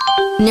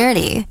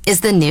Nerdy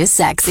is the new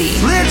sexy.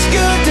 It's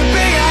good to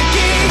be a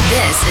geek.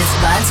 This is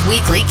Bud's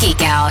Weekly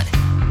Geek-out.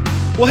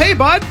 Well, hey,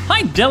 Bud.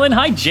 Hi, Dylan.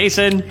 Hi,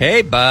 Jason.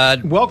 Hey,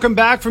 bud. Welcome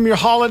back from your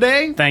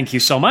holiday. Thank you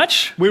so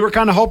much. We were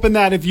kind of hoping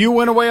that if you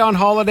went away on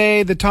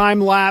holiday, the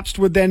time lapsed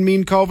would then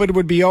mean COVID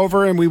would be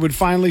over and we would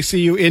finally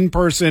see you in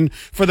person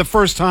for the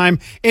first time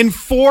in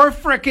 4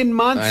 frickin'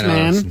 months, I know,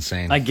 man. it's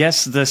insane. I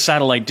guess the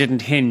satellite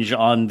didn't hinge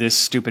on this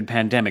stupid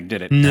pandemic,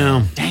 did it?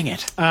 No. Dang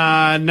it.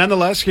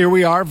 Nonetheless, here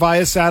we are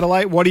via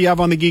satellite. What do you have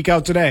on the Geek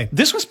Out today?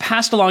 This was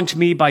passed along to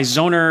me by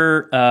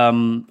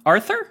Zoner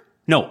Arthur?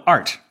 No,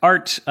 Art.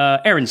 Art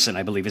Aronson,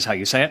 I believe is how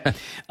you say it.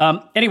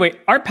 Anyway,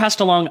 Art passed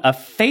along a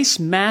face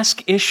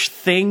mask-ish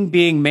thing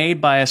being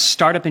made by a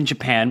startup in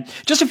Japan.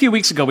 Just a few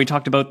weeks ago, we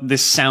talked about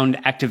this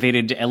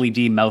sound-activated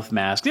LED mouth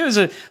mask. It was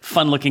a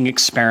fun-looking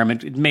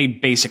experiment. It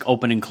made basic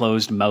open and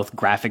closed mouth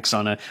graphics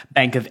on a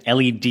bank of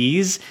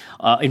LEDs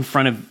in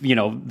front of,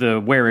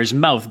 the wearer's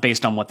mouth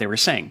based on what they were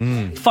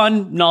saying.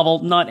 Fun,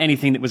 novel, not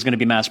anything that was going to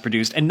be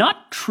mass-produced, and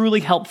not truly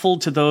helpful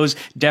to those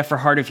deaf or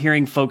hard of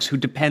hearing folks who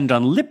depend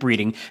on lip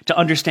reading to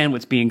understand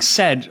what's being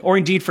said, or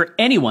indeed for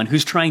anyone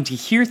who's trying to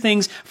hear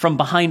things from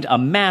behind a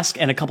mask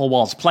and a couple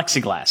walls of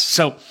plexiglass.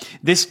 So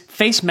this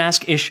face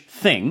mask-ish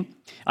thing,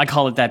 I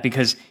call it that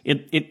because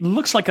it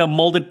looks like a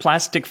molded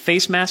plastic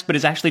face mask, but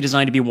is actually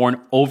designed to be worn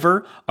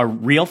over a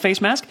real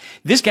face mask.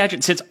 This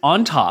gadget sits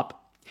on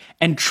top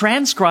and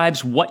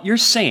transcribes what you're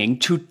saying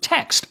to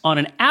text on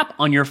an app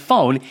on your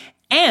phone,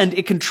 and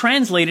it can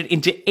translate it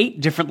into 8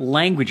 different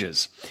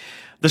languages.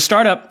 The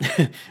startup,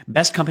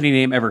 best company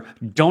name ever,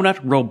 Donut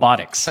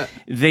Robotics.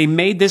 They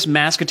made this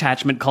mask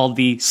attachment called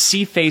the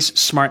C-Face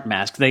Smart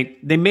Mask. They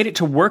made it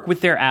to work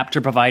with their app to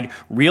provide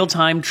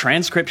real-time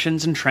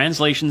transcriptions and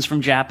translations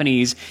from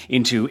Japanese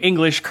into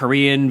English,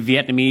 Korean,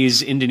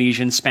 Vietnamese,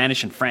 Indonesian,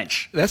 Spanish, and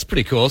French. That's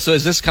pretty cool. So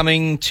is this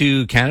coming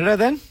to Canada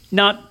then?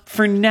 Not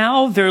for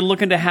now. They're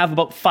looking to have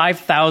about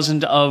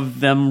 5,000 of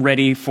them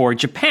ready for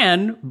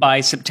Japan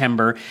by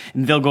September.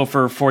 And they'll go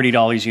for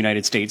 $40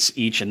 United States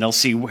each, and they'll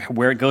see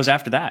where it goes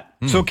after that.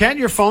 So can't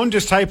your phone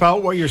just type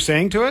out what you're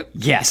saying to it?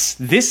 Yes,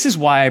 this is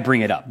why I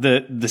bring it up.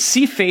 The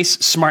C-Face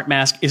Smart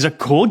Mask is a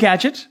cool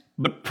gadget,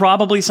 but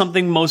probably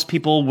something most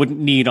people wouldn't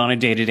need on a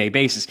day-to-day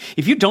basis.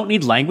 If you don't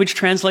need language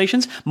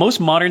translations,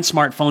 most modern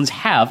smartphones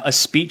have a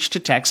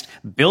speech-to-text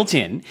built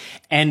in,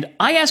 and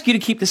I ask you to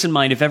keep this in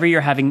mind if ever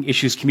you're having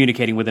issues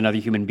communicating with another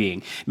human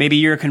being. Maybe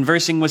you're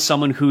conversing with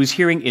someone whose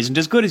hearing isn't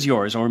as good as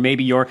yours, or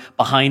maybe you're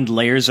behind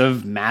layers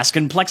of mask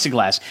and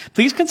plexiglass.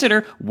 Please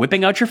consider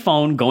whipping out your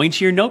phone, going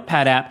to your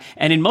Notepad app,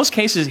 and in most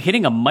cases,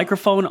 hitting a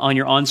microphone on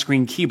your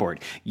on-screen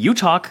keyboard. You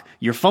talk,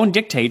 your phone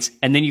dictates,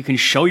 and then you can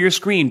show your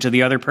screen to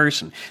the other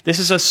person. This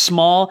is a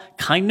small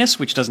kindness,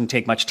 which doesn't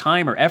take much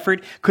time or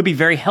effort, could be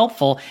very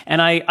helpful, and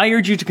I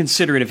urge you to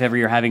consider it if ever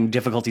you're having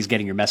difficulties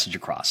getting your message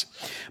across.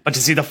 But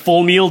to see the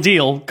full meal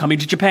deal coming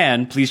to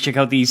Japan, please check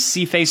out the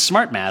C-Face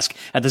Smart Mask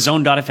at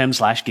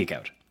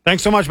thezone.fm/geekout.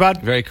 Thanks so much,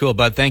 Bud. Very cool,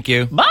 bud. Thank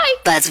you. Bye!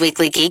 Bud's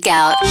Weekly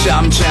Geek-out.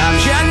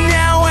 Sometimes you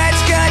know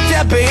it's good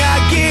to be a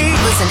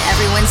geek. Listen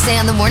every Wednesday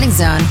on The Morning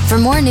Zone for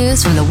more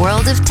news from the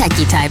world of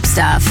techie-type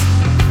stuff.